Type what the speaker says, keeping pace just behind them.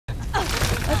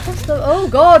Across the... Oh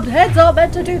god, heads aren't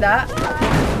meant to do that.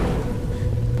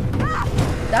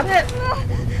 Damn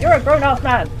it. You're a grown-ass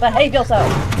man. Behave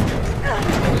yourself.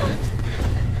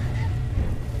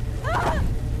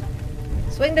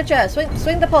 Swing the chair.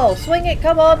 Swing the pole. Swing it.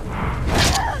 Come on.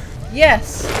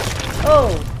 Yes. Oh,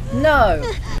 no.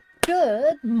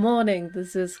 Good morning.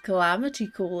 This is Calamity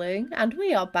calling, and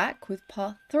we are back with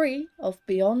part 3 of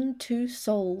Beyond Two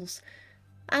Souls.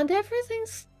 And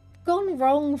everything's gone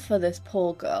wrong for this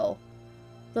poor girl.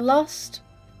 The last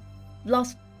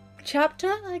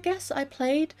chapter, I guess, I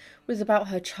played was about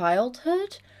her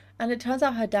childhood, and it turns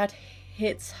out her dad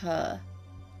hits her.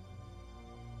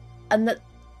 And that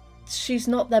she's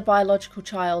not their biological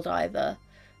child either.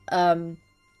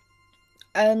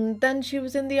 And then she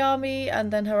was in the army,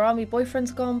 and then her army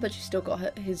boyfriend's gone, but she still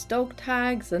got his dog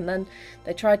tags, and then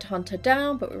they tried to hunt her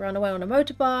down, but we ran away on a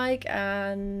motorbike,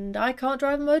 and I can't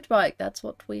drive a motorbike. That's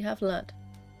what we have learned.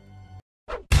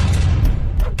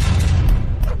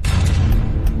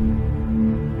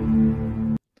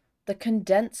 The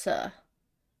Condenser.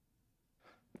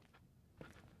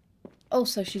 Oh,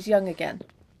 so she's young again.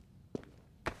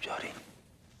 Jodie,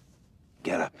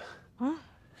 get up. What?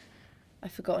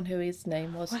 I've forgotten who his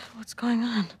name was. What's going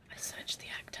on? I searched the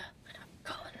actor and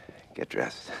I'm gone. Get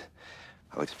dressed.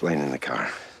 I'll explain in the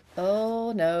car.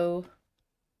 Oh no.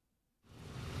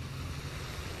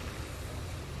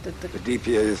 The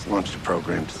DPA has launched a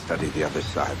program to study the other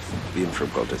side. The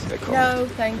infraworld, as they call it. No,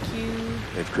 thank you.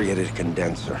 They've created a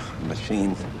condenser, a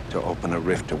machine to open a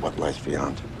rift to what lies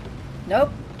beyond.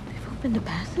 Nope. They've opened a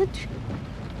passage?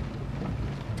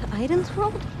 To Aiden's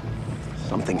world?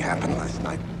 Something happened last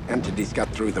night. Entities got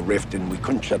through the rift and we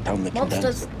couldn't shut down the condenser.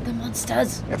 Monsters. The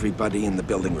monsters. Everybody in the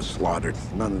building was slaughtered.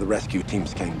 None of the rescue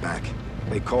teams came back.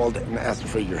 They called and asked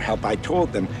for your help. I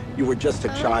told them you were just a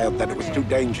child, that it was too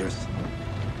dangerous.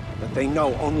 But they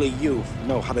know only you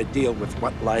know how to deal with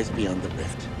what lies beyond the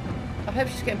rift. I hope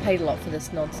she's getting paid a lot for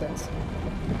this nonsense.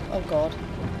 Oh god.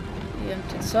 He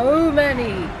emptied so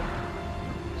many.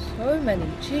 So many.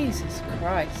 Jesus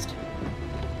Christ.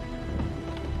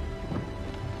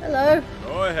 Hello.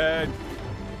 Go ahead.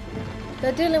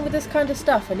 They're dealing with this kind of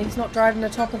stuff and he's not driving a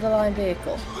top-of-the-line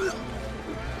vehicle.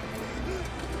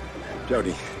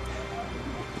 Jodie,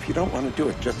 if you don't want to do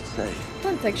it, just say. I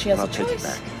don't think she has I'll a take you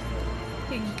choice. back.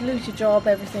 You can lose your job,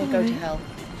 everything, and go to hell.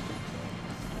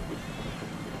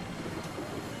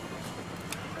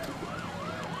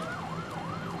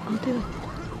 I'll do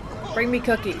it. Bring me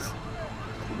cookies.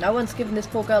 No one's given this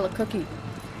poor girl a cookie.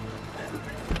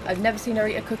 I've never seen her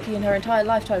eat a cookie in her entire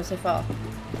lifetime so far.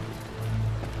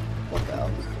 Poor girl.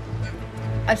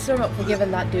 I've still not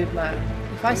forgiven that dude, man.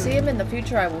 If I see him in the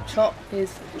future, I will chop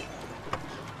his...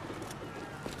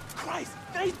 Christ,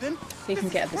 Nathan! He can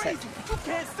get a vasectomy. You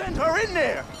can't send her in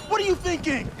there! What are you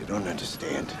thinking? You don't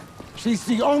understand. She's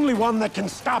the only one that can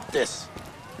stop this.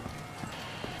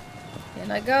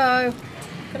 In I go.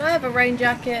 Can I have a rain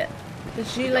jacket? The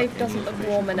Gillet doesn't look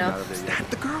warm enough. Is that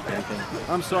the girl?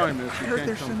 I'm sorry, miss. I heard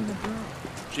they're sending the girl.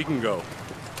 She can go.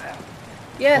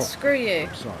 Yes, screw you.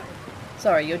 Sorry.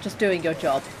 Sorry, you're just doing your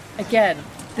job. Again,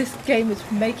 this game is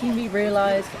making me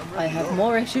realise I have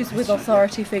more issues with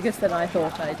authority figures than I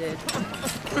thought I did.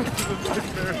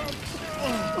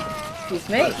 Excuse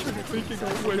me?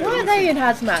 Why are they in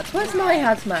hazmats? Where's my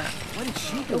hazmat?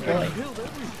 Oh boy.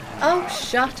 Oh,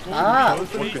 shut up.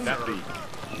 What could that be?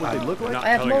 I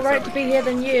have more right to be here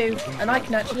than you, and I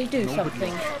can actually do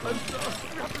something.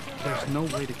 There's no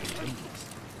way to continue this.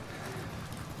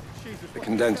 The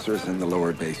condenser's in the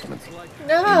lower basement.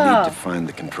 No! You need to find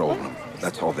the control room.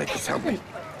 That's all they can tell me.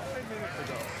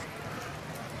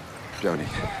 Jodie,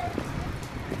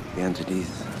 the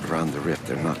entities around the rift,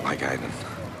 they're not like Aiden.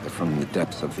 They're from the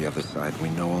depths of the other side. We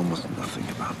know almost nothing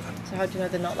about them. So how do you know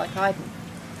they're not like Aiden?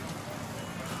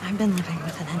 I've been living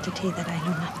with an entity that I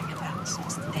know nothing about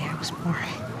since the day I was born.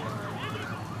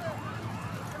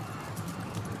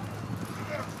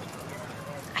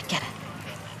 I get it.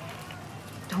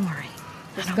 Don't worry.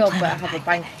 This I don't girl plan better on have a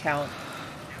buying bank account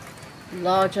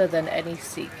larger than any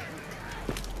Sikh.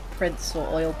 Prince or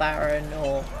oil baron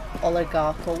or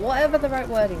oligarch or whatever the right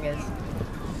wording is.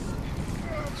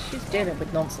 She's dealing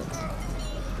with nonsense.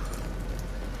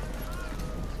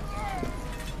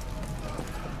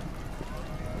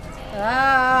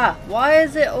 Ah! Why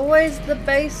is it always the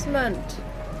basement?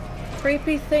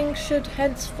 Creepy things should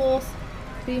henceforth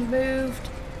be moved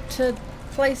to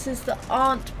places that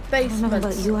aren't I don't know about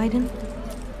basements. you, Aiden,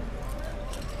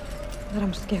 but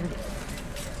I'm scared.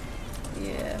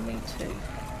 Yeah, me too.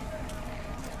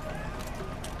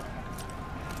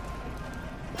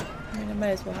 I mean, I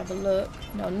may as well have a look.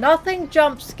 No, nothing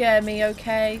jump scare me,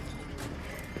 okay?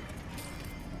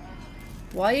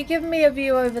 Why are you giving me a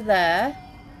view over there?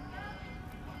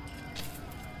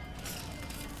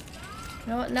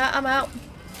 You know what? Nah, I'm out.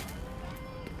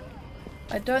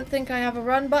 I don't think I have a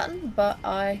run button, but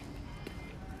I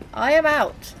am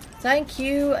out. Thank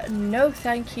you. No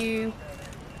thank you.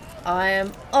 I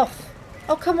am off.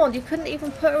 Oh, come on. You couldn't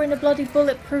even put her in a bloody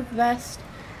bulletproof vest.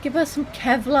 Give her some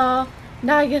Kevlar.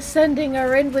 Now you're sending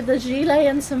her in with a gilet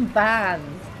and some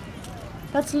bands.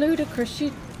 That's ludicrous.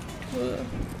 She...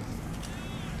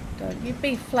 Don't you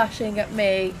be flashing at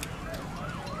me.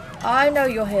 I know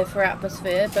you're here for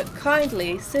atmosphere, but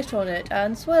kindly sit on it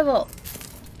and swivel.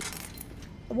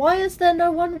 Why is there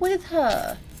no one with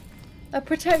her? A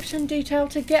protection detail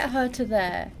to get her to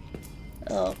there.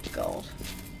 Oh, God.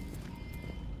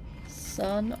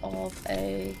 Son of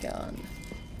a gun.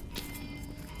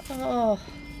 Oh.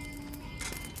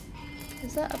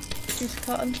 Is that a piece of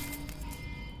cotton?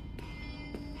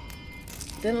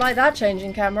 Didn't like that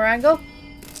changing camera angle.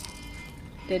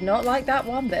 Did not like that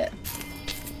one bit.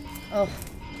 Oh.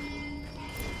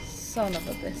 Son of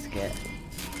a biscuit.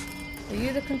 Are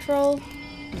you the control?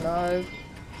 No.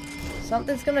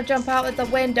 Something's gonna jump out at the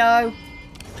window.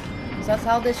 Because that's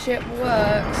how this shit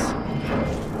works.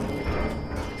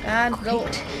 And all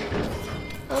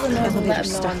the noise will let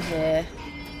them know I'm here.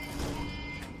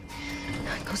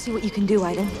 Go see what you can do,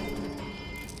 Aiden.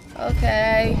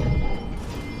 Okay.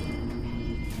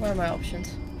 What are my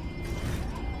options?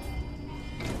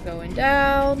 Going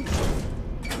down.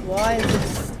 Why is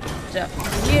this stuff?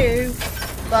 You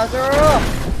bugger off.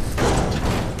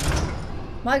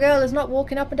 My girl is not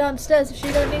walking up and down the stairs if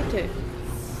she don't need to.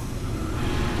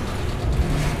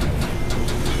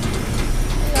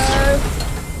 Hello.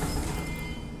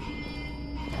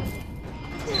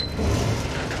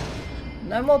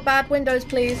 No more bad windows,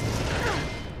 please.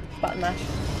 Button mash.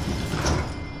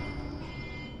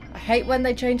 I hate when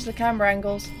they change the camera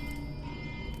angles.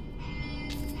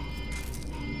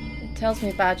 It tells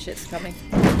me bad shit's coming.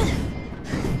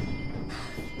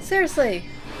 Seriously.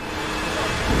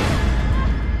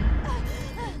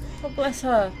 Oh, bless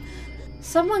her.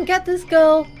 Someone get this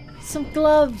girl some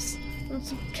gloves and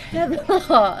some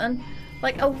Kevlar and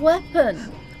like a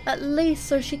weapon at least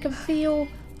so she can feel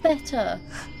better.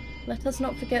 Let us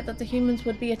not forget that the humans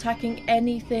would be attacking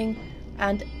anything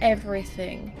and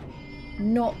everything,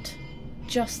 not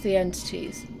just the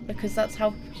entities, because that's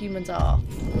how humans are.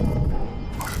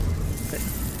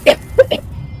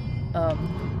 Oh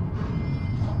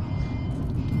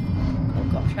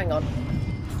gosh, hang on.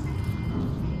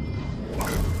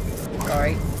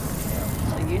 Sorry.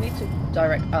 So you need to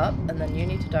direct up, and then you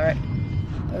need to direct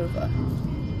over.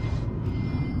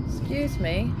 Excuse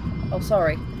me. Oh,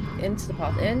 sorry. Into the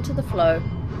path, into the flow.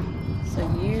 So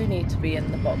you need to be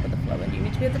in the bottom of the flow, and you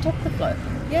need to be at the top of the flow.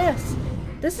 Yes!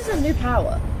 This is a new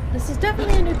power. This is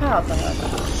definitely a new power for her.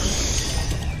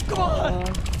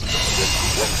 God!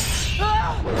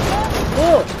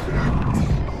 Oh!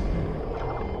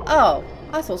 Oh!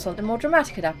 I thought something more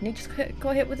dramatic had happened. He just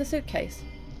got hit with a suitcase.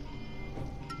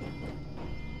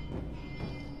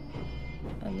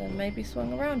 And then maybe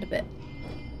swung around a bit.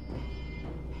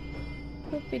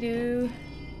 Whoopie-doo.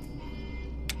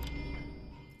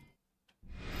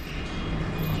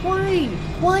 Why?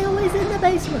 Why always in the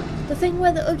basement? The thing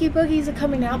where the Oogie Boogies are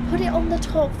coming out, put it on the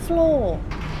top floor.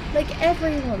 Make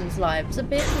everyone's lives a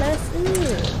bit less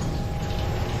ugh.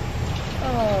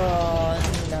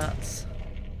 Oh, nuts.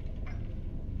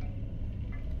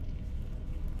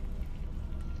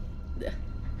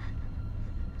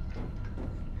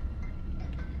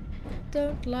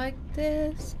 Don't like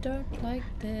this, don't like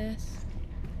this.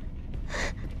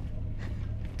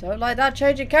 Don't like that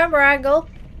change of camera angle.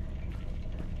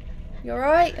 You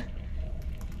alright?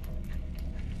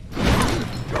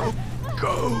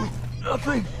 Go!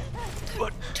 Nothing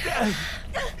but death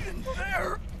in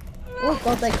there! Oh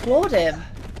god, they clawed him.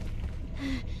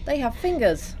 They have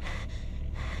fingers.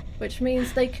 Which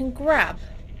means they can grab.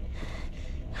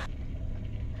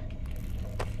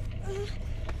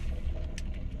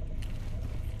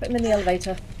 Put him in the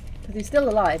elevator. Because he's still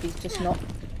alive, he's just not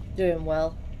doing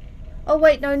well. Oh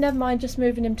wait, no, never mind, just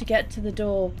moving him to get to the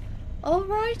door.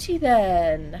 Alrighty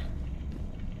then.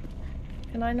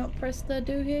 Can I not press the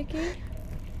doohickey?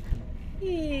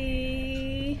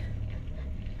 Yee.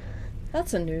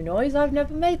 That's a new noise, I've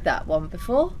never made that one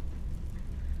before.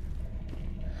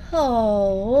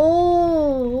 Oh.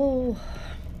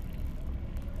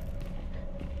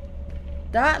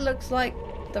 That looks like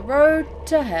the road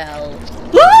to hell.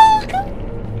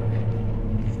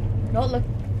 Not look.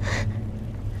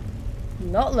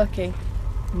 Not looking.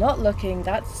 Not looking.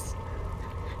 That's...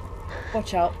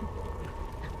 Watch out.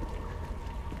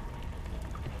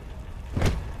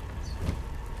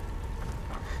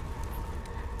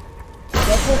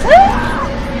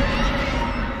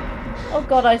 Oh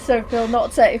god, I so feel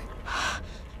not safe.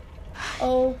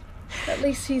 Oh, at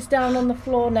least he's down on the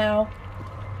floor now.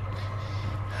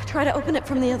 Try to open it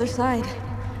from the other side.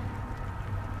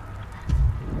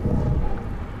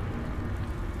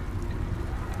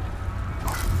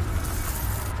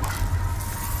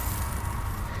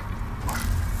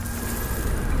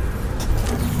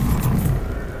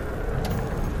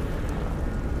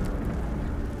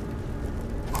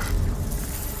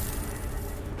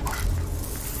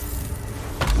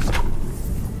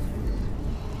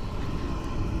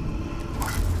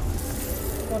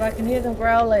 God, I can hear them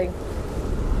growling.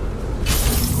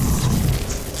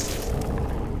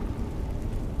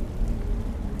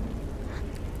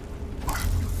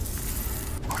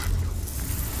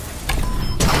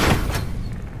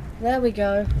 There we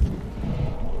go.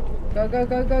 Go, go,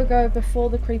 go, go, go before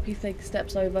the creepy thing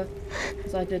steps over.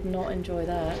 Because I did not enjoy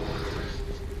that.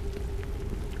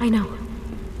 I know.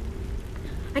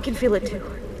 I can feel it too.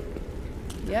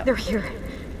 Yep. They're here.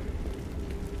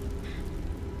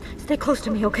 Stay close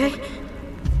to me, okay?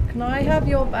 Can I have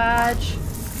your badge?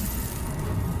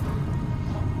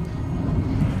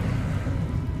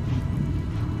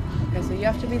 Okay, so you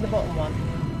have to be the bottom one.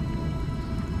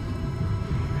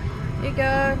 Here you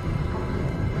go.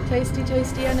 Tasty,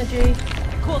 tasty energy.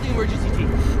 Call the emergency team.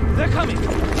 They're coming.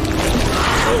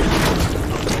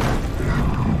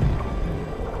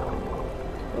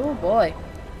 Oh boy.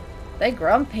 They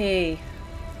grumpy.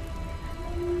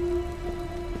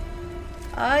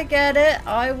 I get it.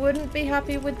 I wouldn't be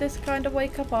happy with this kind of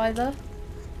wake up either.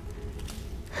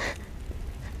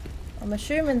 I'm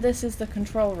assuming this is the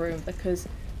control room because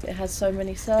it has so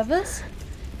many servers.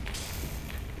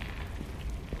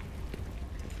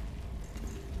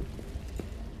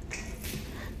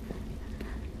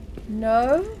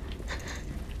 No.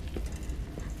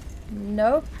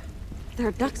 Nope. There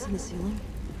are ducts in the ceiling.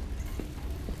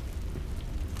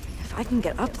 If I can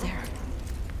get up there.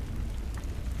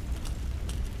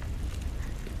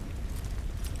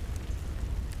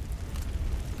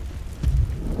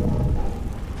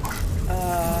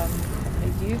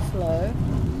 You flow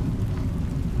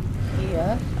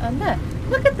here and there.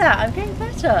 Look at that, I'm getting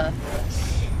better.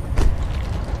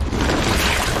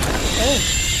 Oh.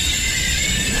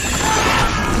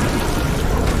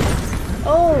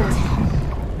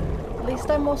 Oh. At least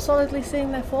I'm more solidly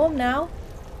seeing their form now.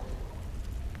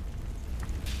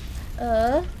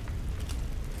 How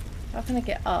can I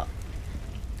get up?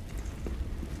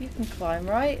 You can climb,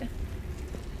 right?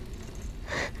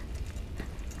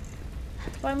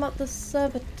 Climb up the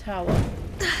server tower.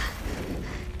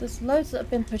 There's loads that have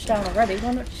been pushed down already.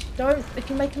 Why not just don't? If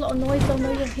you make a lot of noise, they'll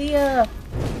know you're here.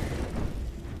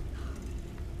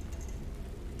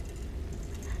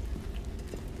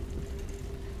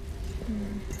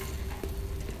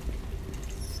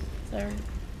 Is there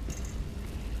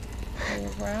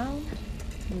all around?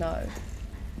 No.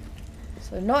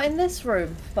 So not in this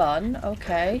room. Fun.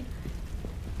 Okay.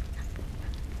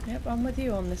 Yep, I'm with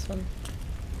you on this one.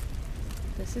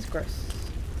 This is gross.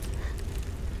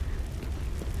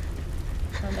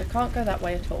 And I can't go that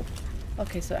way at all.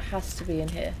 Okay, so it has to be in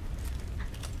here.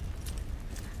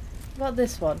 What about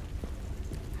this one?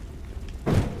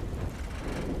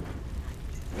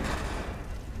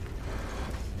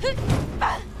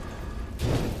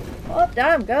 Oh,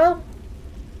 damn, girl!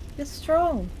 You're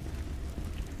strong.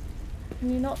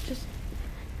 Can you not just...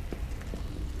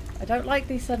 I don't like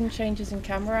these sudden changes in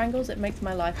camera angles. It makes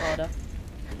my life harder.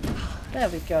 There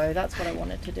we go, that's what I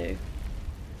wanted to do.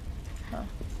 Huh.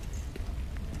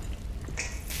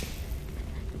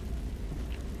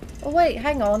 Oh wait,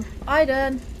 hang on.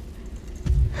 Aiden!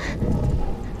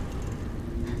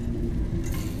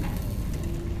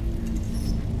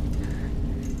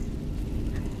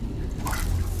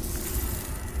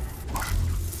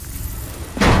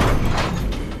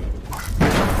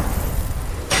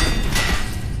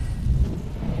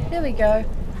 Here we go.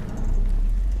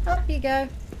 Up you go.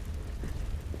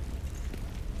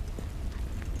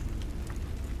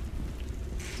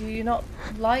 Do you not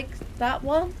like that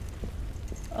one?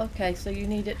 Okay, so you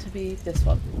need it to be this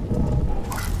one.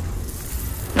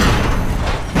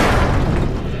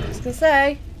 Just gonna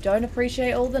say, don't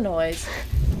appreciate all the noise.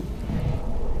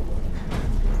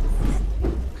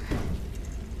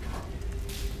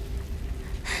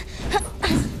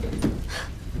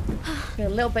 Feel a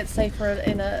little bit safer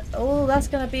in a... Oh, that's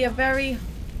gonna be a very,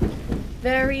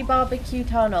 very barbecue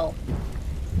tunnel.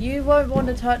 You won't want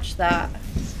to touch that.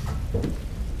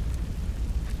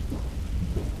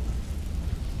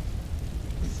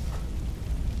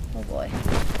 Oh boy.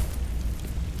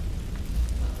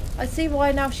 I see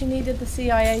why now she needed the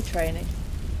CIA training.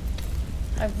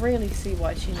 I really see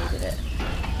why she needed it.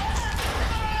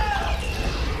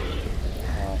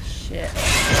 shit.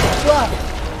 Whoa!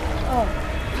 Oh.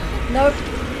 Nope.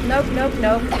 Nope, nope,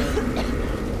 nope.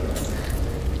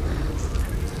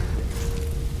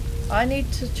 I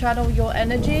need to channel your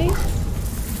energy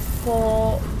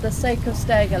for the sake of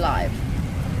staying alive.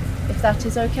 If that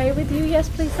is okay with you, yes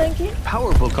please, thank you.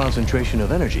 Powerful concentration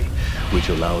of energy, which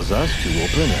allows us to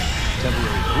open a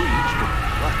temporary breach.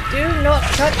 Do not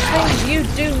touch things you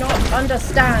do not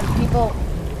understand, people.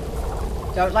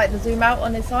 Don't like the zoom out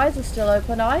on his eyes are still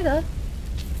open either.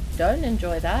 Don't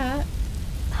enjoy that.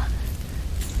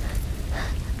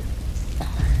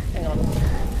 Hang on.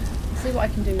 Let's see what I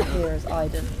can do here as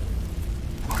Aiden.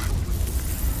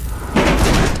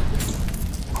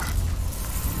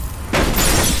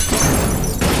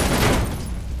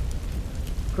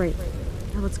 Great.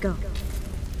 Now let's go.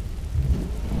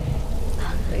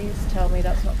 Please tell me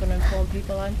that's not going to inform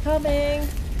people I'm coming.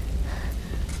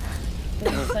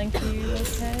 Please, thank you,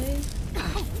 okay?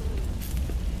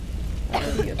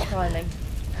 Oh, you're timing.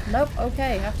 Nope,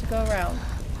 okay, have to go around.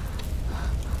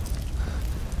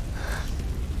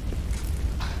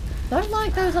 Don't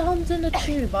like those arms in a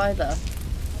tube either.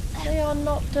 They are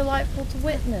not delightful to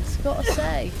witness, gotta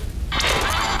say.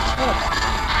 Oh.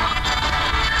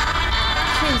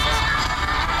 Jesus.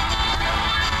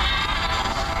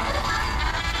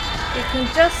 You can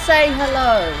just say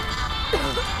hello.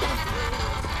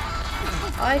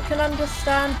 I can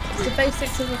understand the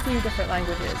basics of a few different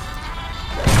languages.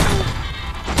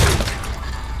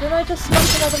 Did I just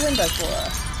smash another window for her?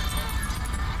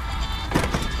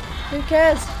 Who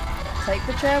cares? Take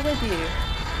the chair with you.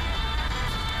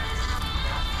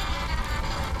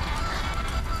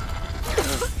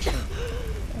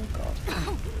 Oh god.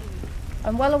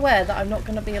 I'm well aware that I'm not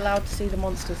going to be allowed to see the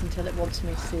monsters until it wants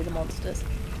me to see the monsters.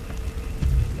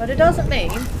 But it doesn't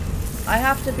mean I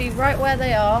have to be right where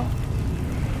they are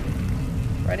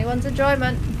for anyone's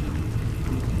enjoyment.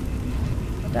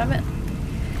 Oh, damn it.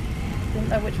 Didn't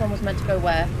know which one was meant to go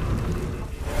where.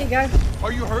 Here you go.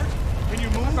 Are you hurt? Can you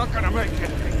move? Not gonna make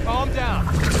it. Calm down.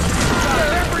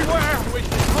 Guys everywhere! We can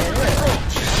cover the room.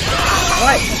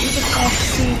 Right, so you just can't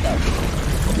see them.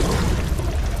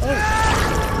 Oh.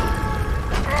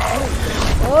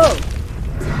 Oh.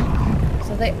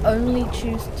 So they only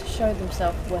choose to show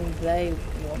themselves when they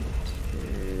want to.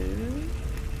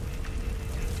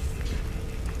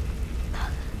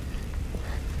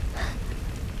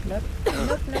 Nope,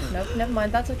 nope, nope, nope, never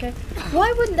mind, that's okay.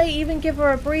 Why wouldn't they even give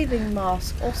her a breathing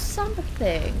mask or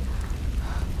something?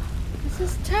 This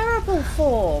is terrible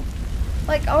form.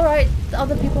 Like, alright,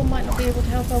 other people might not be able to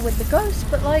help her with the ghost,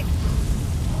 but like,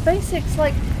 basics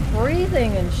like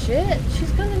breathing and shit,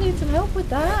 she's gonna need some help with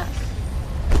that.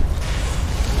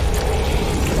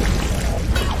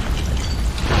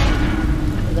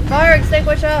 There's a fire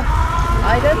extinguisher!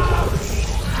 Aiden?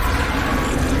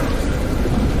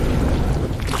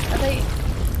 Are they...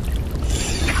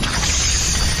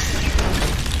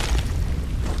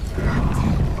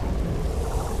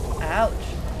 Ouch.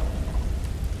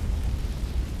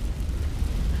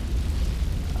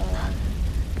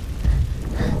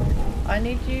 I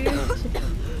need you to...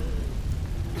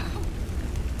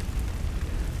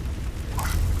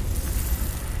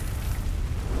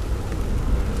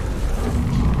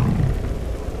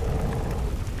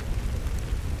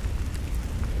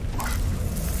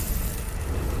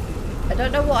 I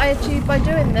don't know what I achieved by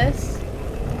doing this,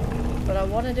 but I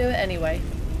want to do it anyway.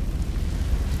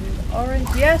 To orange.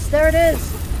 Yes, there it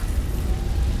is.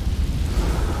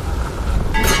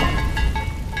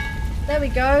 There we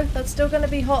go. That's still going to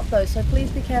be hot though, so please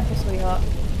be careful, sweetheart.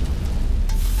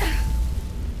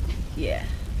 Yeah.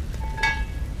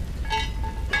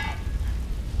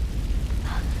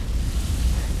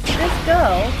 This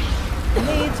girl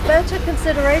needs better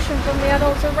consideration from the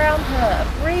adults around her.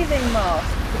 A breathing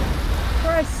mask. For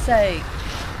Christ's sake.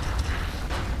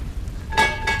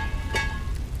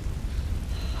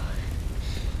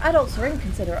 Adults are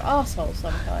inconsiderate arseholes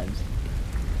sometimes.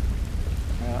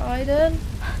 Aiden?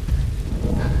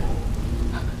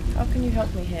 How can you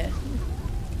help me here?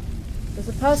 There's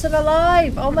a person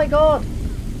alive! Oh my god!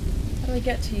 How do I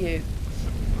get to you?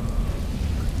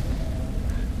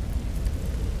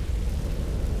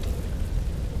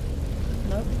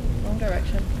 Nope, wrong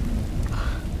direction.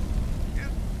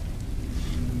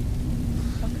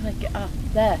 How can I get up?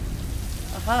 There!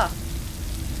 Aha!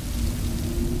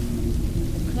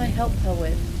 What can I help her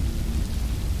with?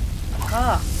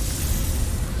 Aha!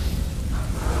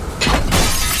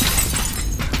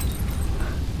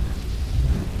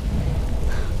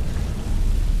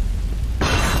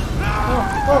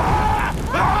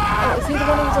 Oh, is he the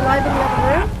one who was alive in the other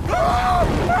room?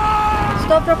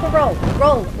 Stop, drop, and roll.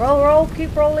 Roll, roll, roll.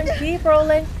 Keep rolling, keep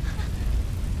rolling.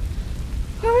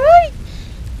 You alright?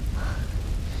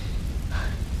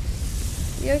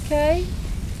 You okay?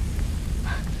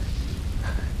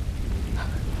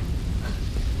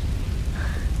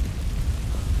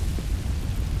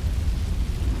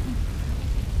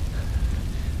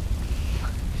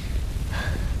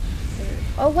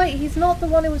 Oh wait, he's not the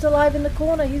one who was alive in the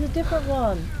corner, he's a different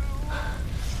one.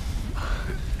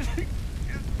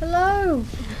 Hello!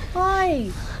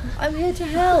 Hi! I'm here to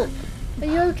help! Are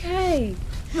you okay?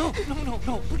 No,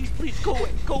 please, go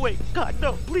away, God,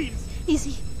 no, please.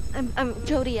 Easy. I'm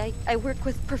Jodie. I work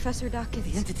with Professor Dawkins.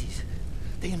 The entities,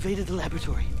 they invaded the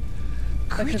laboratory.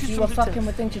 Because Creatures you from were the fucking depths.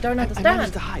 with things you don't I understand.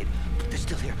 managed to hide, but they're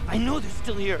still here. I know they're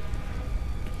still here.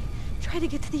 Try to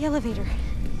get to the elevator.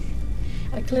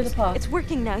 I cleared a path. It's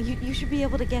working now. You should be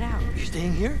able to get out. You're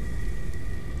staying here?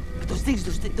 But those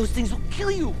things will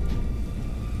kill you.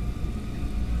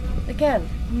 Again,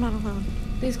 I'm not alone.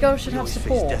 these girls should You have always face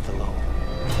support. death alone.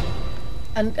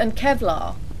 And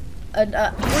Kevlar. And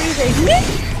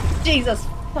breathing. Jesus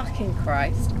fucking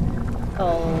Christ.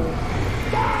 Oh.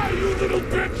 Die, you little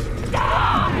bitch!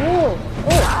 Die! Oh.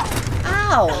 Oh.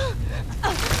 Ow. I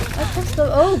pressed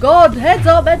the. Oh god, heads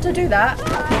aren't meant to do that.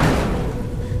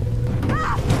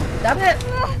 Damn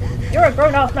it. You're a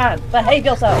grown ass man. Behave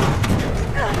yourself.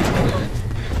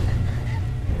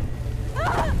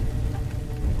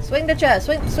 Swing the chair.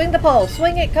 Swing the pole.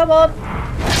 Swing it. Come on.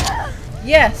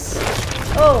 Yes.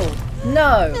 Oh,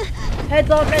 no. Heads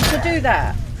aren't meant to do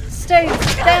that. Stay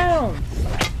down.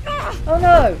 Oh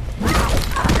no.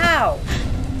 Ow.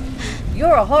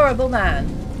 You're a horrible man.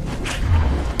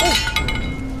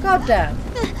 Oh, god damn.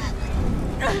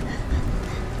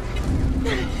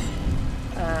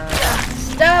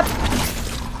 Stab.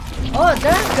 Oh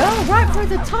damn, go right through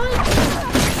the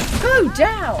tight. Go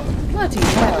down. Bloody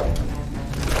hell.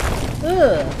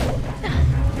 Ugh.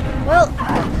 Well,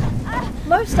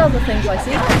 most other things I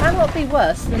see cannot be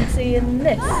worse than seeing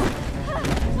this.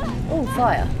 Oh,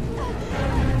 fire.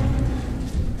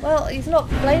 Well, he's not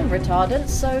flame retardant,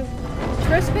 so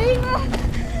crispy?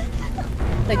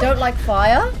 They don't like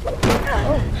fire?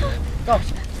 Oh,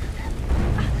 gosh.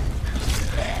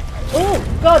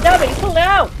 Oh, god damn it, he's pulled it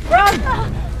out! Run!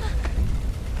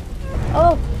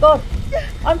 Oh, god.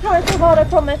 I'm trying so hard, I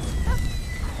promise.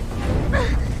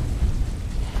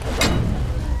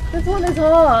 This one is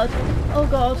hard. Oh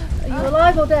god. Are you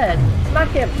alive or dead? Smack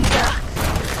him.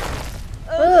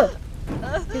 Ugh.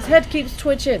 His head keeps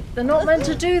twitching. They're not meant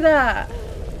to do that.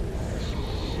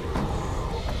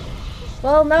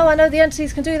 Well, now I know the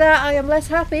entities can do that, I am less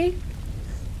happy.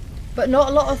 But not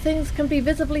a lot of things can be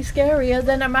visibly scarier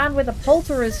than a man with a pole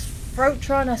through his throat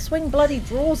trying to swing bloody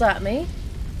drawers at me.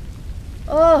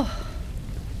 Oh.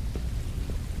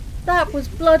 That was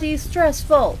bloody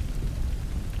stressful.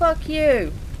 Fuck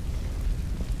you.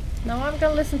 Now I'm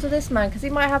going to listen to this man because he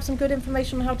might have some good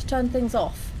information on how to turn things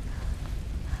off.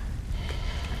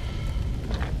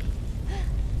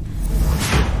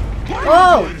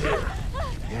 Whoa!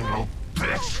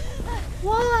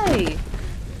 Why?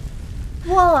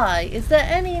 Why? Is there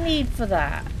any need for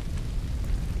that?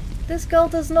 This girl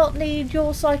does not need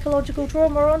your psychological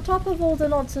trauma on top of all the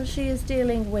nonsense she is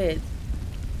dealing with.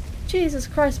 Jesus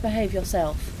Christ, behave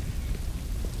yourself.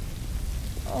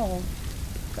 Oh,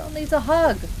 girl needs a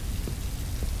hug.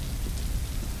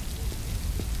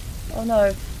 Oh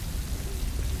no.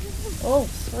 Oh,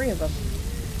 3 of them.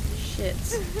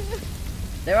 Shits.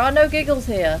 There are no giggles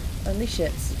here, only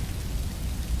shits.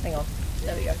 Hang on.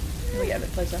 There we go. Let me get a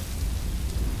bit closer.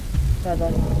 Further, a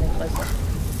bit closer.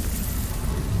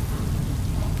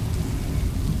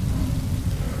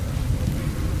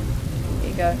 Here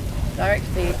you go. Direct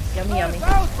feed. Yummy, yummy.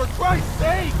 Out, for Christ's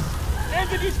sake!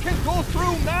 Entities can go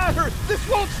through matter! This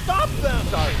won't stop them!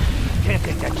 Sorry, can't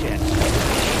take that chance.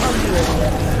 Oh, you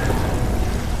idiot.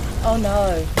 Oh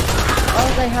no.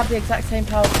 Oh, they have the exact same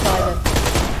power as Biden.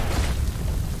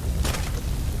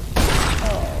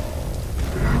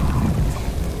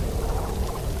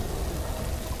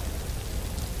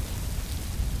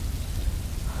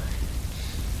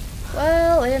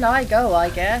 Well, in I go, I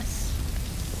guess.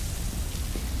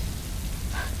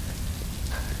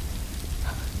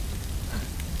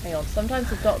 Hang on, sometimes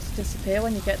the dots disappear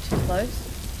when you get too close.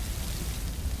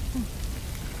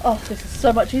 Oh, this is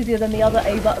so much easier than the other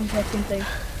A button pressing thing.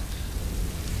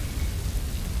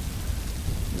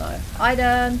 No.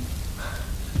 Iden!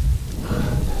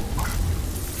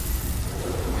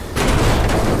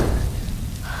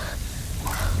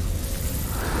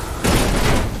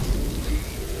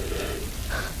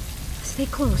 Stay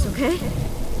close, okay?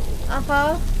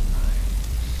 Uh-huh.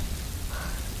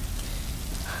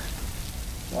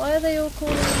 Why are they all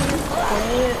calling me a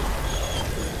bitch?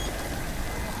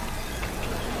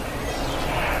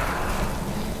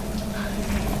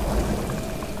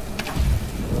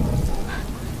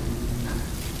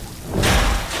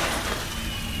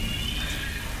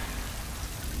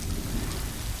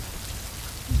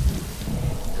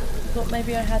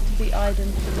 maybe I had to be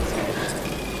Aiden for this one.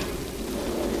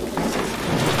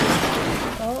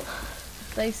 Oh,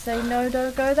 they say no,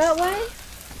 don't go that way?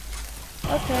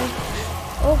 Okay.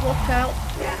 Oh, watch out.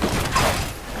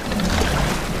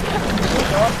 Oh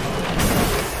god.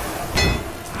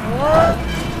 What?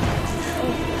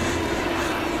 Oh.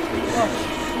 Gosh.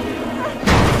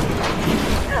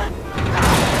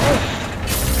 Oh.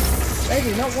 They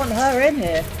do not want her in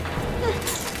here.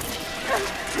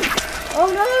 Oh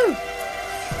no!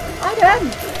 Aiden!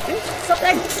 Do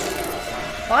something!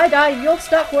 If I die, you're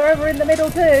stuck wherever in the middle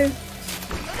too.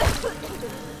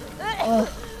 Oh.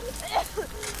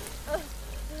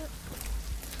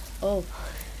 Oh.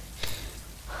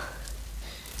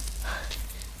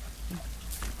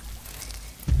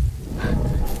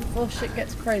 Before shit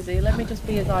gets crazy, let me just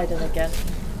be as Aiden again.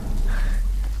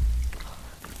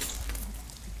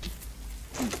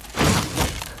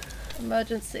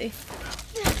 Emergency.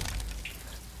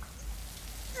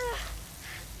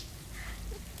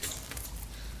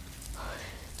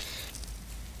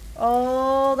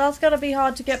 Oh, that's gonna be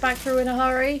hard to get back through in a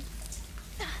hurry.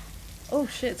 Oh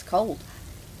shit, it's cold.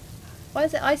 Why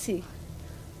is it icy?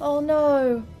 Oh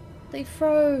no, they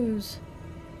froze.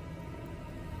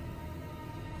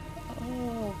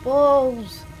 Oh,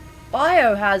 balls.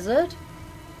 Biohazard?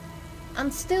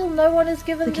 And still no one has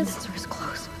given The this condenser is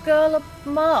close. girl a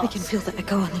mask. I can feel the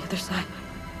echo on the other side.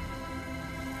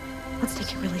 Let's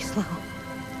take it really slow.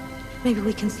 Maybe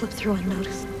we can slip through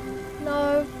unnoticed.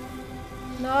 No.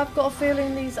 No, I've got a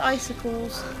feeling these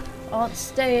icicles aren't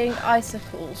staying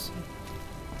icicles.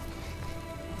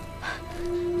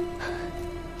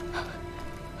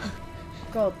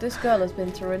 God, this girl has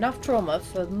been through enough trauma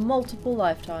for multiple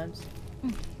lifetimes.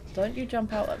 Don't you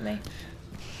jump out at me.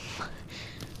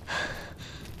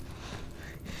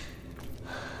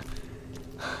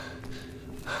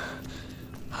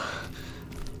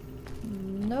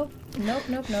 Nope, nope,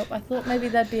 nope, nope. I thought maybe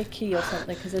there'd be a key or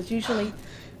something, because there's usually...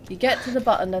 You get to the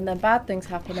button and then bad things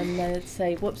happen and then it'd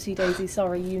say, whoopsie daisy,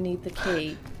 sorry, you need the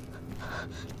key.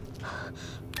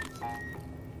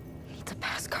 It's a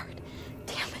pass card.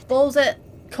 Damn it. Balls it!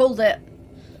 Called it!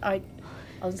 I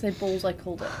was gonna say balls, I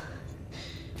called it.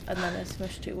 And then I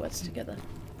smushed two words together.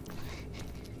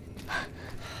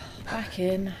 Back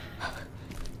in.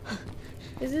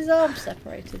 Is his arm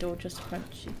separated or just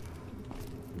crunchy?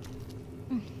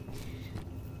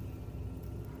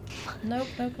 Nope,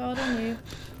 no card on you.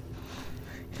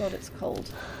 God, it's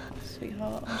cold.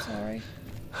 Sweetheart, I'm sorry.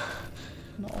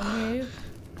 Not on you.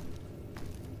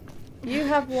 You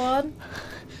have one.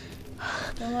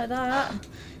 Don't like that.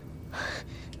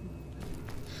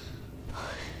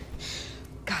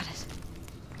 Got it.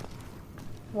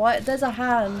 Why? There's a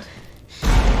hand.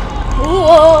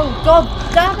 Oh,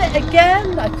 God damn it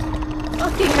again! I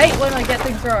fucking hate when I get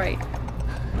things right.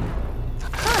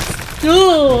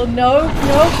 Oh, no,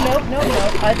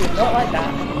 I do not like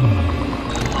that.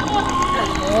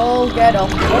 Oh, get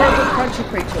off. Horrible crunchy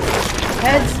creatures.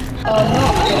 Heads are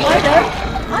not...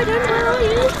 I don't, where are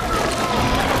you?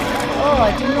 Oh,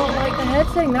 I do not like the head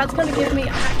thing. That's going to give me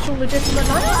actual legitimate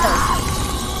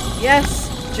nightmares. Yes,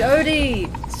 Jodie.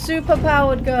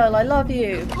 Super-powered girl, I love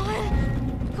you. Come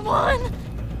on. Come on.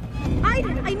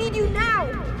 Aiden, I need you now.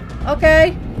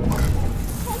 Okay.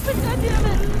 Open,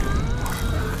 goddammit.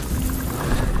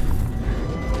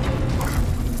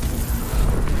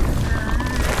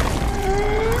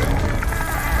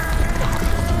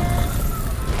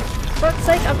 For fuck's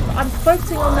sake, I'm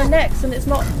focusing on their necks and it's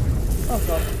not... Oh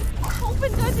god.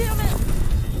 Open, goddammit!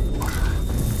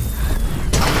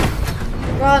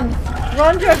 Run!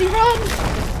 Run, Jodie, run!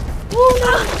 Oh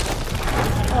no!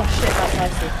 Oh shit, that's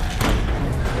icy.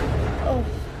 Oh.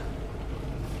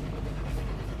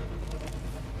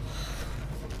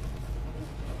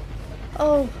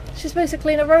 Oh, she's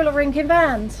basically in a roller rink in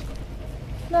vans.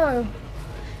 No.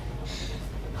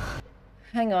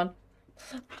 Hang on.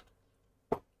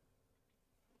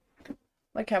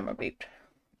 My camera beeped.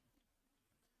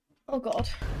 Oh god.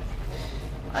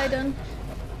 Aiden.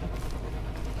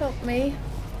 Help me.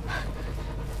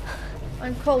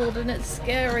 I'm cold and it's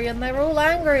scary and they're all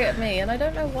angry at me and I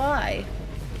don't know why.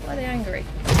 Why are they angry?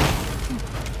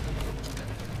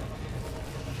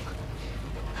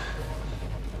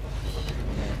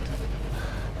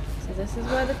 So this is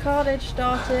where the carnage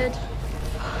started.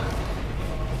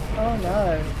 Oh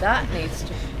no, that needs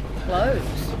to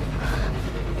close.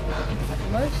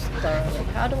 Most thoroughly.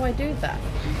 How do I do that?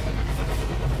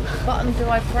 Which button do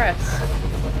I press?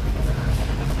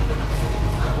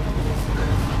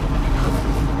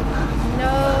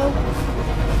 No.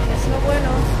 It's no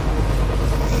bueno.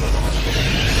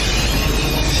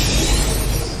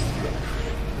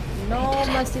 No,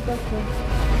 mercy Goku.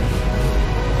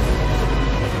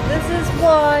 is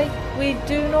why we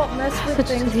do not mess with Switch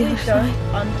to things the we other don't side.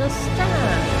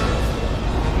 understand.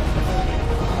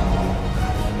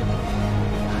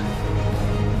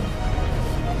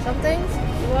 Some things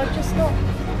you are just not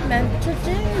meant to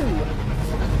do.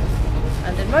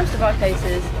 And in most of our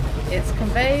cases, it's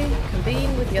convene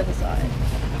with the other side.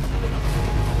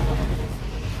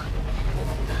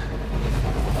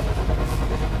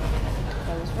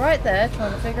 I was right there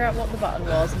trying to figure out what the button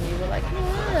was, and you were like,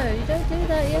 no, you don't do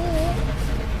that yet.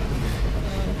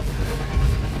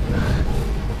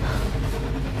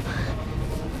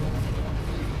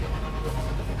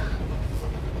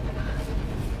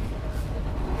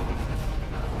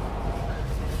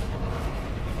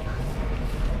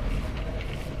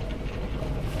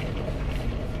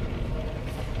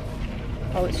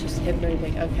 Oh, it's just him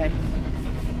moving, okay.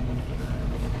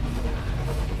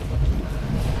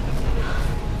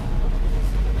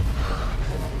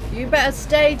 You better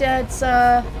stay dead,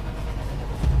 sir.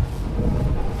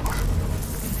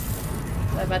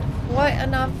 I've had quite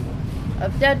enough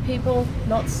of dead people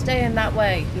not staying that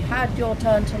way. You had your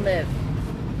turn to live.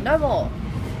 No more.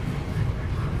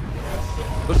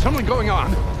 There's something going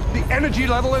on. The energy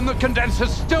level in the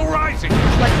condenser's still rising.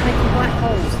 It's like making black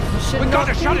holes. You should We not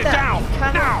gotta do shut it that. down, You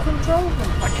cannot now. control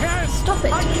them. I can't. Stop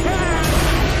it. I can't.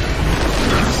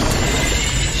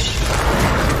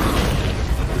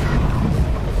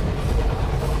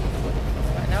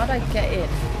 Right, now do I get in?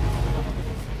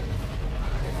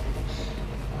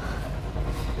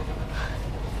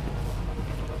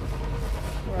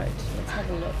 Right, let's have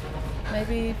a look.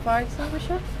 Maybe fire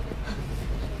extinguisher?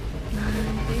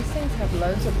 These things have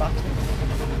loads of buttons.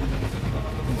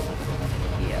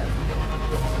 Here.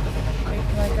 Wait,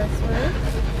 can I go through?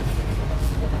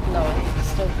 No, I need to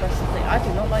still press the thing. I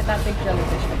do not like that big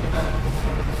jellyfish looking one.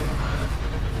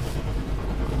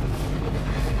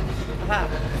 Aha.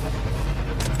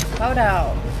 Bow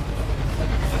down.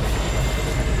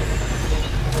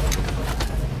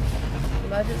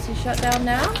 Emergency shutdown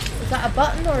now? Is that a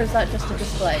button or is that just a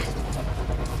display?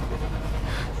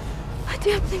 The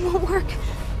damn thing won't work.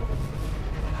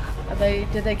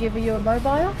 Did they give you a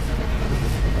mobile?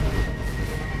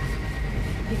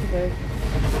 Peekaboo.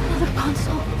 Another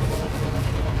console.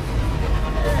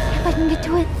 If I can get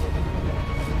to it,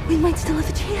 we might still have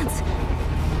a chance.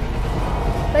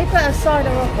 They better sign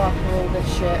her up after all this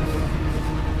shit.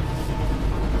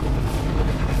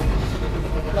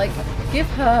 Like, give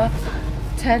her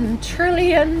 10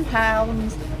 trillion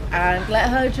pounds and let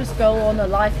her just go on a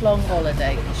lifelong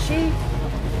holiday. 'Cause she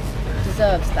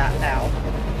deserves that now.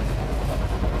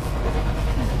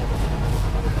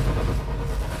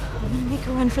 I'm gonna make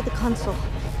a run for the console.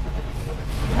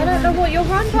 I don't know what your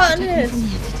run button Protect me is. from the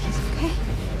entities, okay?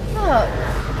 Fuck.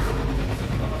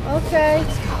 Okay.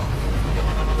 Let's go.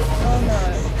 Oh no.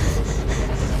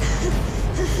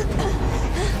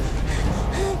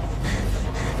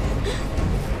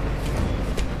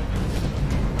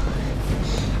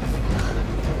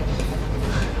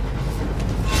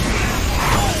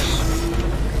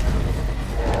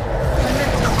 I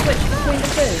meant to switch between the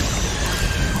two.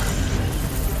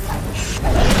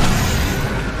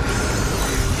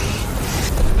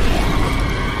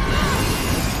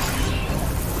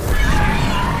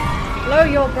 Blow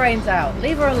your brains out.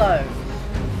 Leave her alone.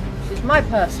 She's my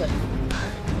person.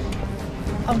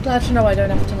 I'm glad to know I don't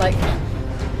have to, like,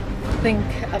 think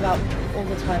about all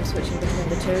the time switching between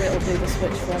the two. It'll do the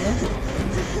switch for me.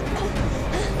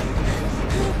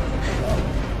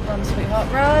 Run,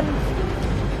 sweetheart, run.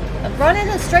 And run in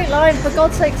a straight line, for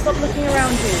God's sake, stop looking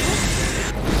around you.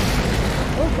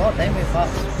 Oh god, they move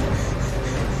fast.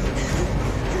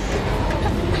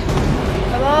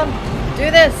 Come on, do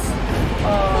this. The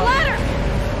ladder!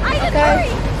 I can Okay. hurry!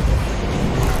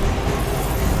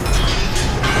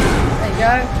 There you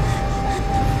go.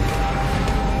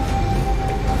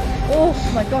 Oh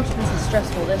my gosh, this is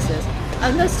stressful, this is.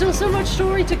 And there's still so much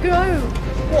story to go.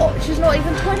 What? She's not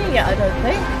even 20 yet, I don't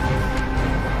think.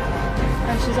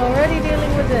 And she's already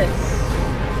dealing with this.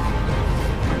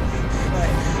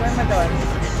 Right, where am I going?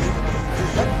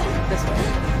 Oh, this way.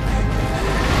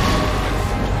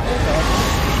 Oh god.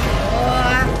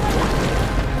 Ah.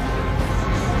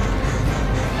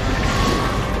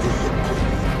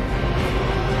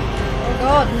 Oh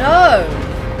god,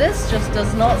 no! This just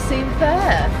does not seem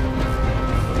fair.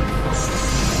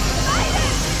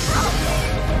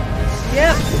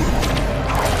 Yep.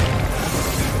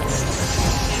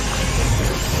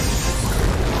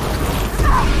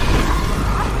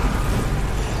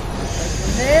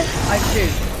 From this, I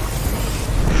shoot.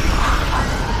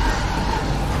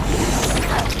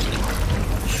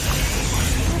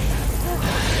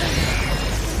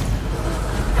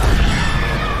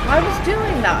 Why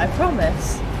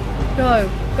Yes. Go.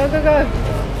 Go, go, go.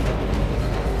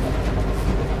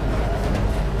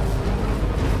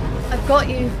 I've got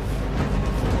you.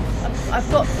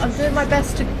 I'm doing my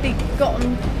best to be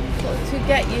gotten, to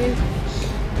get you.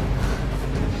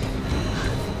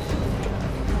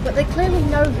 But they clearly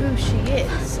know who she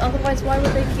is. Otherwise, why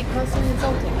would they keep personally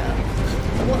insulting her?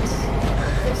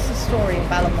 What's the story in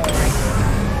Balamori?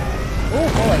 Oh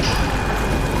boy.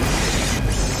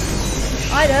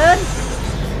 Aiden!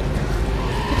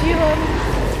 Could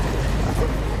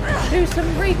you do some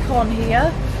recon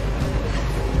here?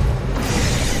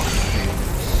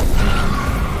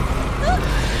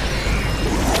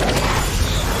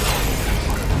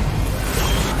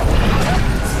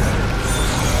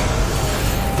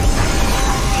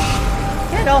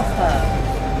 Get off her.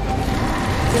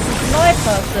 This is my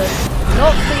person,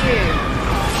 not for you.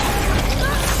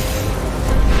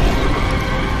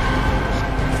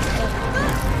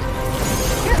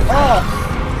 Get off.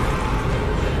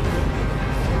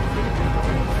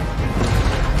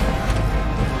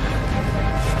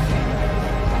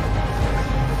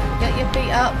 Get your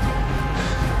feet up.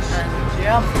 And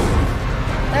jump.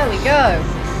 There we go.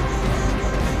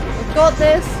 We've got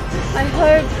this. I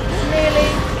hope nearly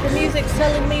the music's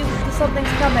telling me that something's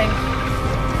coming.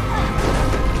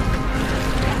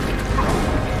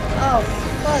 Oh,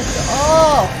 fudge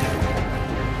off!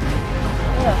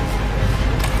 Ugh.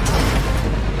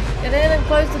 Get in and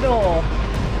close the door.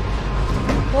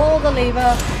 Pull the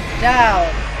lever down.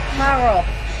 Power off.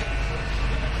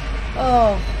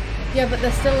 Oh, yeah, but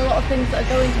there's still a lot of things that are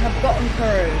going to have gotten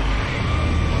through.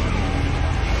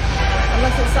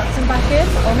 Unless it sucks him back in?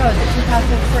 Oh no, is it too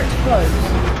powerful for it to close?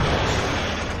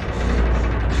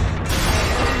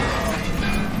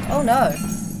 Oh no.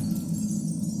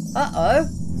 Uh-oh.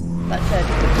 That said,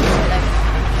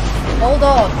 hold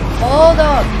on. Hold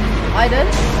on. Aiden,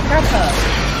 grab her.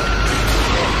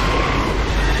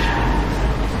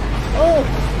 Oh,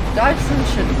 Dyson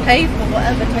should pay for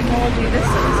whatever technology this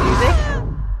thing is using.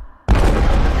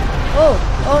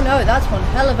 Oh no, that's one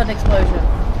hell of an explosion.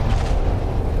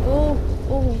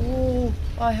 Oh,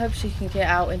 I hope she can get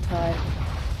out in time.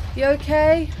 You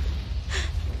okay?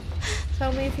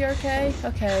 Tell me if you're okay.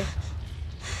 Okay.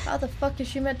 How the fuck is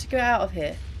she meant to go out of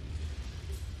here?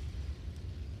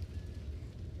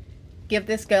 Give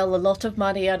this girl a lot of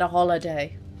money and a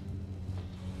holiday.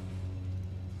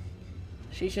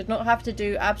 She should not have to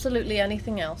do absolutely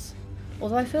anything else.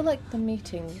 Although I feel like the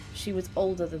meeting, she was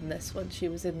older than this when she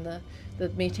was in the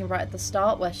meeting right at the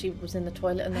start where she was in the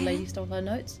toilet and the lady stole her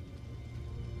notes.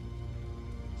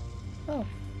 Oh.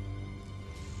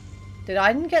 Did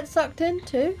Aiden get sucked in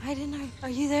too? Aiden, are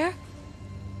you there?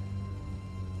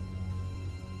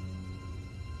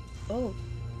 Oh.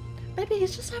 Maybe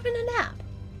he's just having a nap.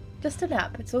 Just a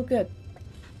nap. It's all good.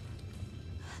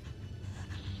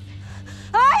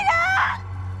 Aiden!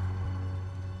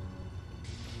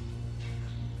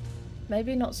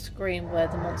 Maybe not scream where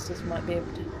the monsters might be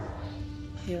able to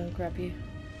hear and grab you.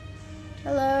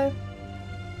 Hello.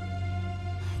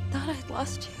 I thought I'd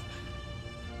lost you.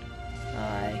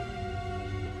 Hi.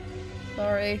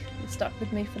 Sorry, you're stuck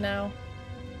with me for now.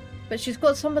 But she's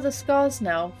got some of the scars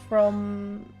now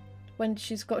from when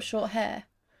she's got short hair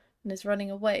and is running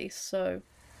away, so...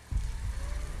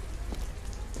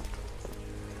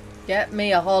 Get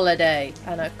me a holiday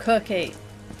and a cookie.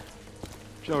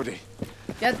 Jodie.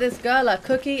 Get this girl a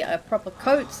cookie, a proper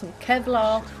coat, some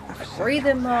Kevlar, a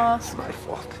breathing mask. It's my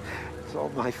fault. It's all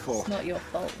my fault. It's not your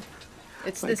fault.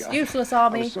 It's My this God. useless I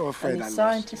army was so afraid and I these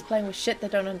lost scientists you. playing with shit they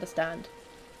don't understand.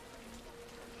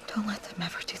 Don't let them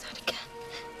ever do that again.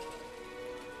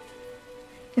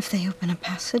 If they open a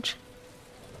passage,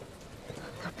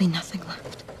 there'll be nothing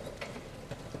left.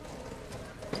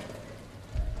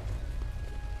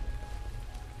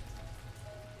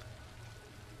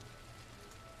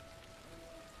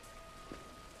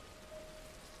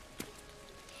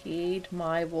 Heed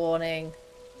my warning.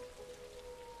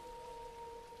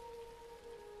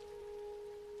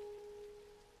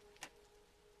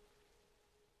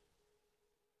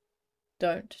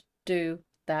 Don't do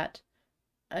that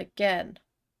again.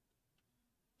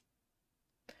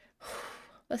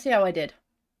 Let's see how I did.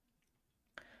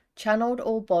 Channeled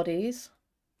all bodies.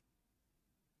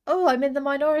 Oh, I'm in the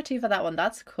minority for that one.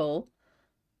 That's cool.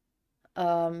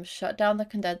 Shut down the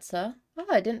condenser. Oh,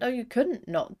 I didn't know you couldn't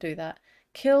not do that.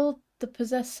 Kill the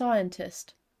possessed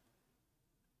scientist.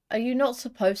 Are you not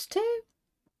supposed to?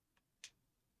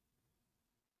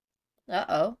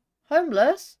 Uh-oh.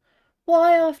 Homeless?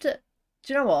 Why after...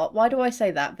 Do you know what? Why do I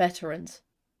say that? Veterans.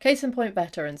 Case in point,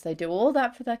 veterans. They do all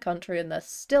that for their country and they're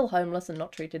still homeless and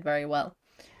not treated very well.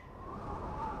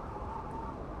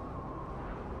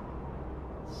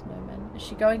 Snowman. Is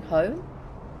she going home?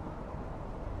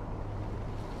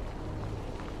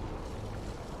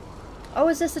 Oh,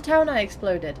 is this the town I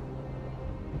exploded?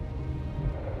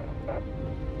 They're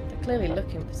clearly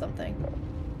looking for something.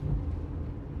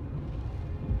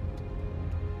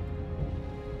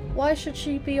 Why should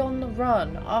she be on the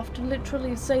run after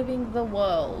literally saving the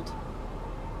world?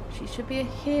 She should be a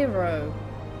hero.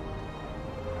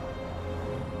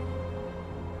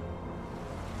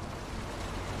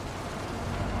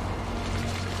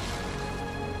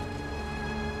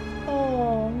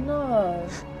 Oh no.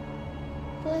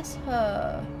 Bless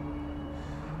her.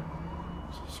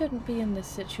 She shouldn't be in this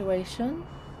situation.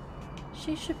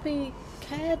 She should be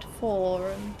cared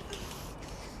for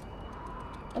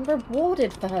and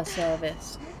rewarded for her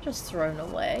service, not just thrown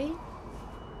away.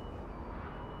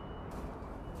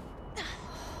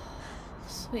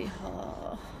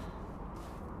 Sweetheart.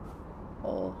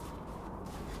 Oh.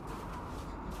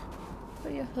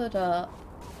 Put your hood up.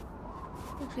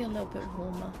 It'll be a little bit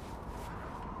warmer.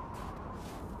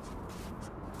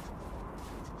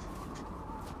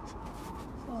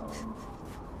 Oh.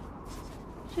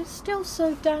 She's still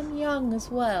so damn young as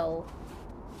well.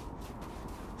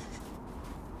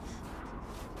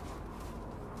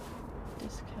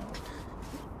 Discount.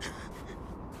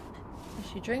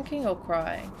 Is she drinking or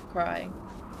crying? Crying.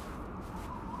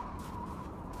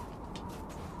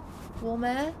 Warm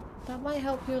air? That might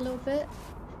help you a little bit.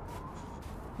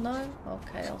 No?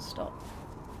 Okay, I'll stop.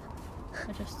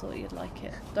 I just thought you'd like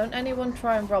it. Don't anyone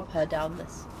try and rob her down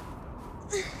this.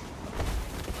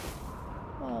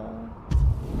 Oh.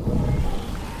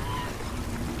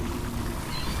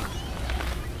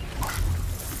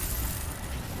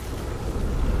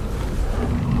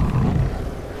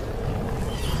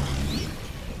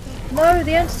 No,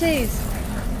 the entities!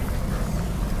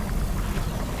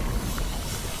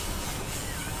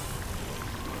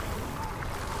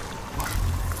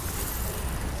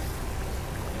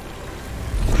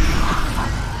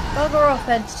 Bugger off,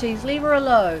 entities. Leave her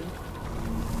alone.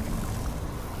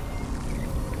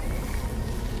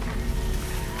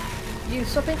 You,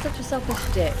 stop being such a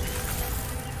selfish dick.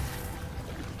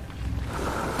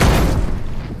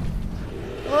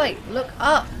 Oi, look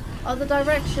up! Other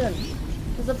direction!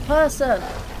 There's a person!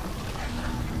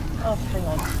 Oh, hang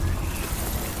on.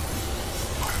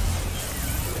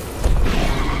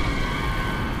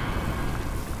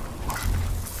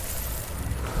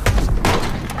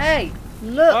 Hey!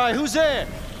 Look! Alright, who's there?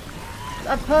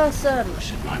 A person!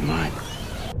 In my mind.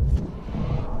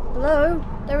 Hello?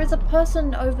 There is a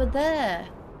person over there.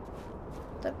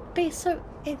 Don't be so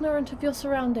ignorant of your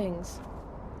surroundings.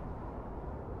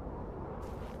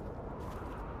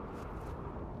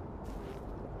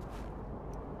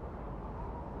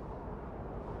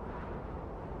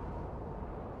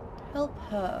 Help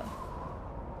her.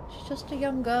 She's just a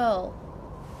young girl.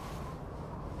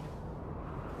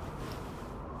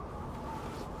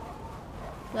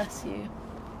 Bless you.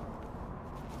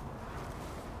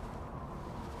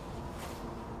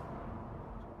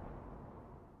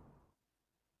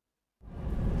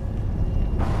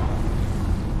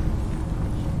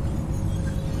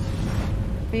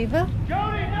 Beaver?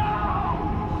 Jodie, no!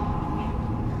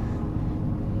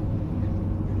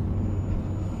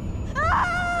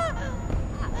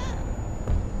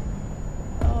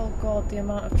 Oh god, the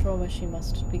amount of trauma she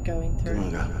must be going through. Come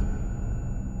on, go.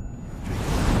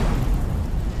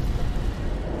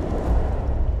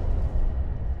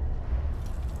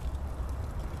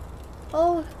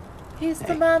 Oh, he's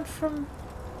the man from,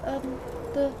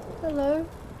 hello?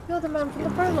 You're the man from the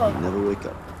prologue. Never wake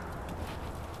up.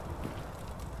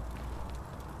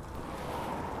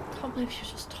 I can't believe she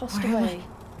was just tossed away.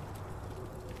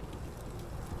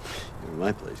 You're in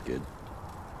my place, kid.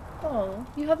 Oh,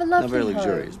 you have a lovely Not very home.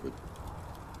 luxurious, but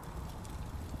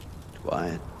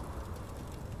quiet.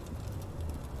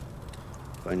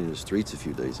 Found you in the streets a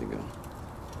few days ago.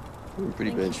 You were in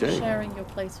pretty Thank bad you for shape. sharing your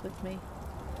place with me.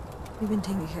 You've been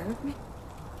taking care of me?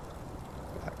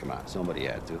 Ah, come on, somebody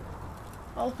had to.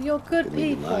 Oh, you're good Couldn't leave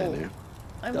you people. lying there,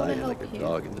 I want to dying help like a you.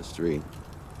 dog in the street.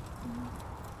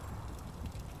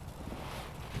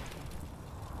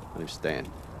 My name's Stan.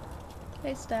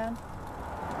 Hey, Stan.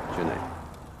 What's your name?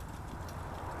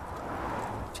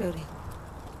 Jodie.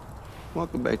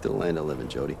 Welcome back to the land I live in,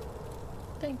 Jodie.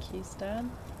 Thank you, Stan.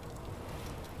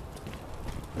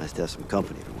 Nice to have some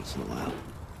company every once in a while.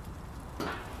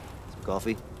 Some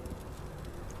coffee?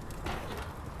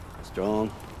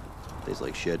 Strong. Tastes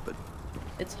like shit, but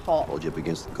It's hot. hold you up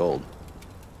against the cold.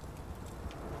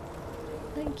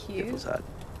 Thank It you. feels hot.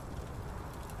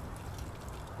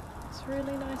 It's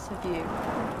really nice of you.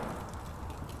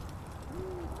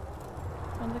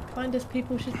 One of the kindest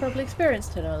people she's probably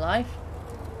experienced in her life.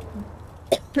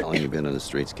 How long you been on the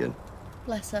streets, kid?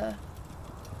 Bless her.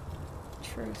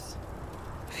 Truth.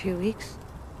 A few weeks?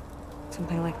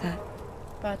 Something like that.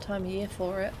 Bad time of year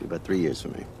for it. About 3 years for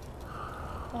me.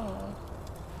 Oh.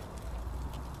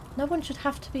 No one should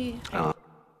have to be...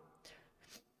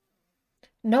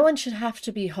 No one should have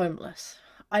to be homeless.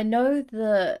 I know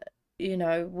that, you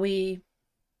know, we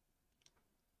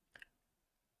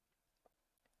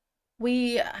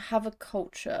have a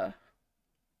culture,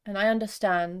 and I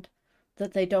understand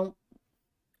that they don't,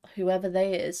 whoever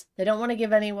they is, they don't want to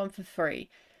give anyone for free.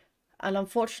 And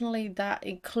unfortunately that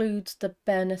includes the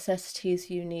bare necessities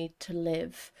you need to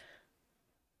live.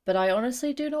 But I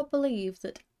honestly do not believe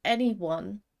that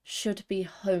anyone should be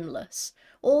homeless,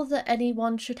 or that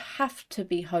anyone should have to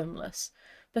be homeless,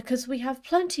 because we have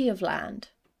plenty of land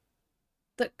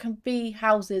that can be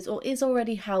houses or is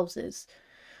already houses.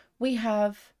 We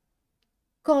have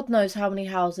God knows how many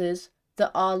houses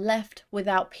that are left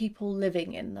without people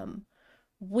living in them.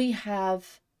 We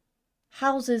have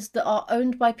houses that are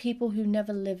owned by people who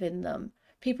never live in them.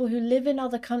 People who live in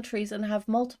other countries and have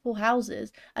multiple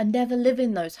houses and never live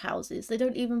in those houses. They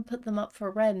don't even put them up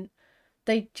for rent.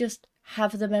 They just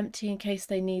have them empty in case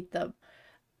they need them.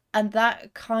 And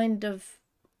that kind of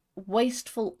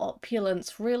wasteful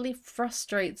opulence really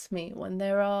frustrates me when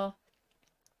there are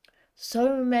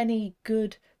so many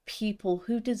good people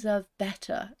who deserve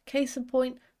better. Case in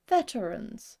point,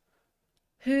 veterans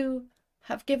who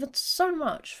have given so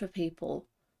much for people,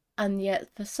 and yet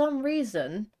for some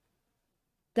reason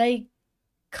they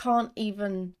can't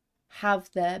even have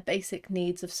their basic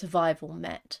needs of survival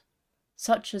met,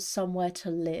 such as somewhere to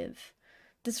live.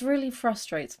 This really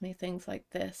frustrates me, things like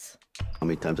this. How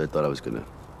many times I thought I was gonna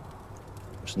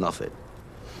snuff it.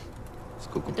 Let's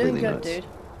go You're completely doing good, nuts. dude.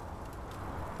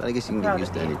 But I guess you I'm can get proud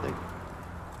used of to you. anything.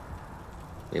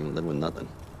 Even live with nothing.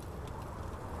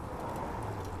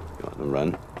 You want to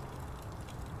run?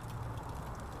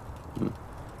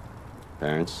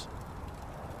 Parents?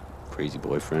 Crazy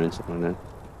boyfriend, something like that?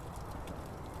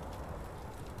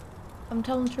 I'm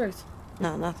telling the truth.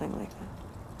 No, nothing like that.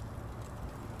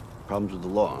 Problems with the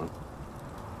law, huh?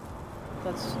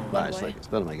 That's Nah, one it's way. like,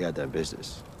 it's none of my goddamn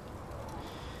business.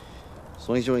 As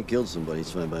long as you ain't killed somebody,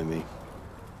 it's fine by me.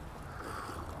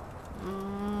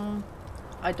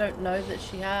 I don't know that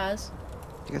she has.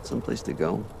 You got someplace to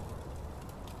go?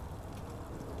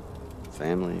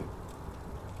 Family?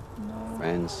 No.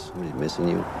 Friends? Somebody missing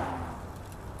you?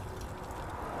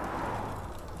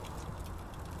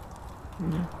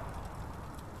 No.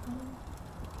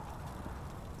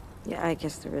 Yeah, I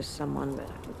guess there is someone, but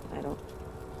I don't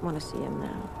want to see him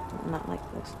now. Not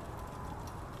like this.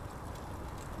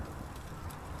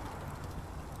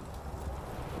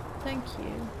 Thank you.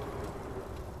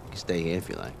 You can stay here if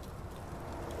you like.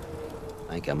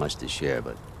 I ain't got much to share,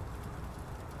 but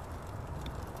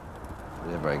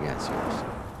whatever I got's yours.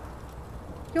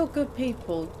 You're good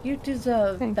people. You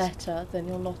deserve Thanks. better than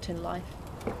your lot in life.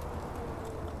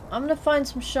 I'm gonna find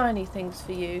some shiny things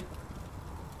for you.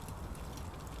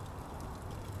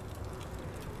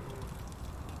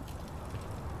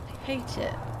 I hate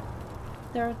it.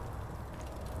 There are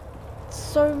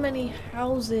so many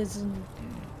houses and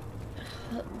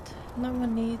no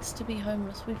one needs to be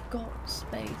homeless. We've got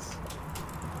space.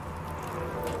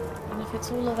 And if it's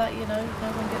all of that, you know,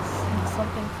 no one gets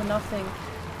something for nothing,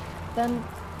 then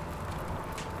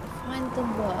find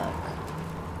them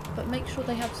work. But make sure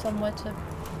they have somewhere to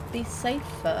be safe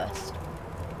first.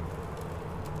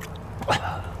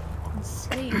 And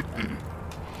sleep.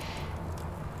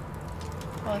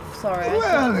 Oh, sorry.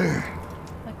 Well then,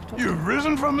 I could talk you've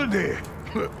risen from the dead.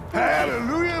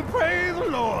 Hallelujah, praise the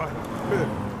Lord.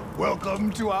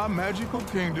 Welcome to our magical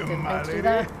kingdom, Didn't my mean to do lady.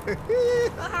 that.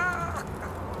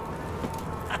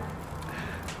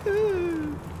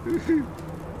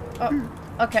 Oh,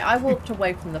 okay, I walked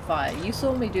away from the fire. You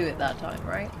saw me do it that time,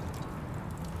 right?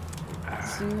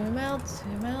 Zoom out,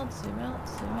 zoom out, zoom out,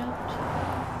 zoom out.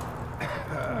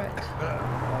 Alright.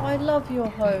 Oh, I love your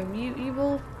home.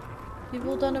 You've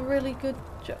all done a really good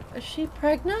job. Is she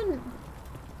pregnant?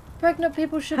 Pregnant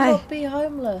people should Hi. not be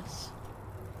homeless.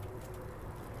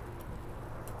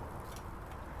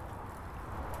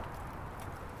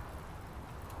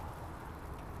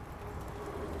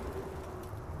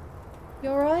 You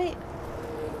alright?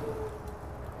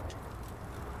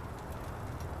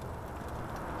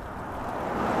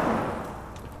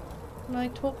 Can I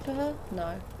talk to her?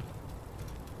 No.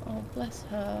 Oh, bless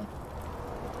her.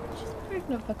 She's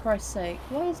pregnant, for Christ's sake.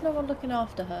 Why is no one looking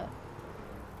after her?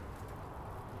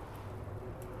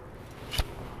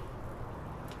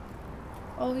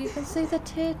 Oh, you can see the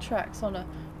tear tracks on her.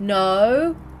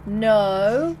 No,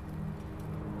 no,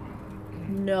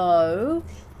 no.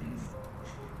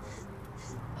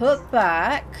 Put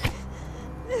back.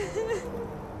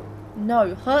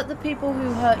 No, hurt the people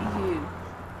who hurt you.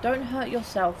 Don't hurt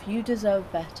yourself. You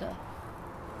deserve better.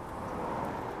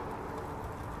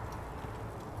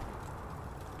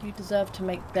 You deserve to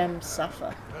make them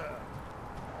suffer.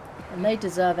 And they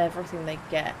deserve everything they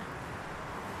get.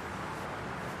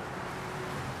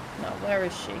 No, where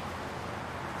is she?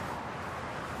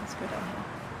 Let's go down here.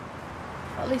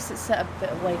 At least it's set a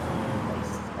bit away from the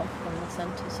place, off from the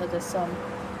centre, so there's some...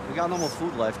 We got no more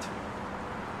food left.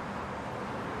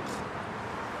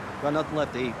 Got nothing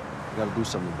left to eat. We gotta do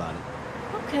something about it.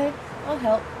 Okay, I'll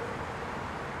help.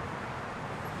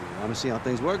 You wanna see how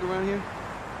things work around here?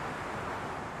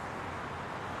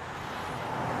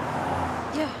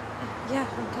 Yeah,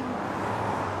 I'm coming.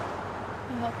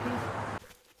 I'll help you.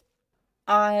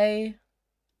 I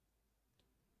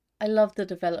love the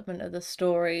development of the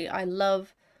story. I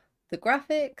love the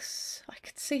graphics. I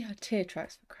could see her tear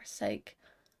tracks, for Christ's sake.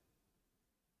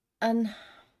 And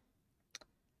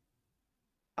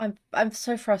I'm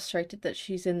so frustrated that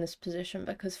she's in this position,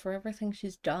 because for everything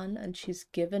she's done and she's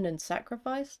given and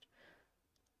sacrificed,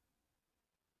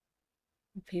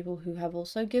 people who have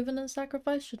also given and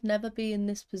sacrificed should never be in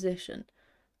this position.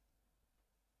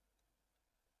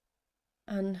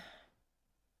 And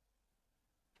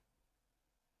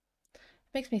it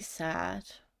makes me sad.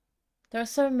 There are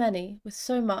so many with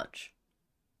so much.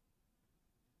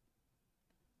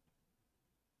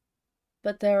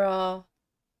 But there are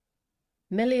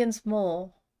millions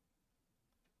more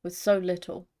with so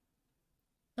little.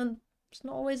 And it's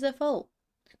not always their fault.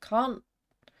 You can't,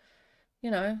 you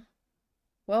know,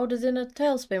 world is in a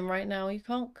tailspin right now. You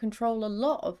can't control a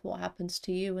lot of what happens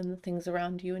to you and the things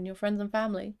around you and your friends and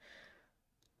family.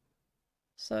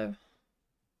 So,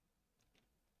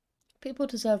 people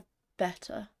deserve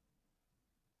better.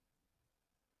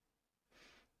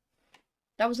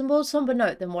 That was a more somber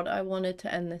note than what I wanted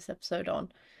to end this episode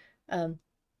on.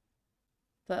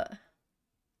 But,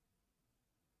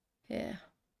 yeah.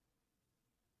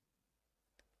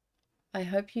 I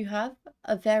hope you have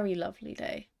a very lovely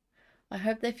day. I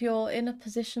hope that if you're in a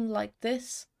position like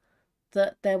this,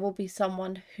 that there will be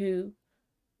someone who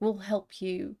will help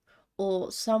you,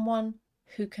 or someone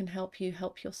who can help you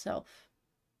help yourself.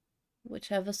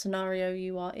 Whichever scenario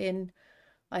you are in,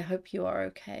 I hope you are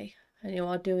okay, and you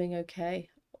are doing okay,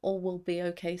 or will be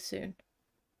okay soon.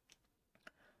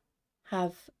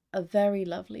 Have a very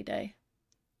lovely day,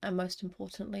 and most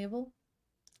importantly of all,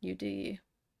 you do you.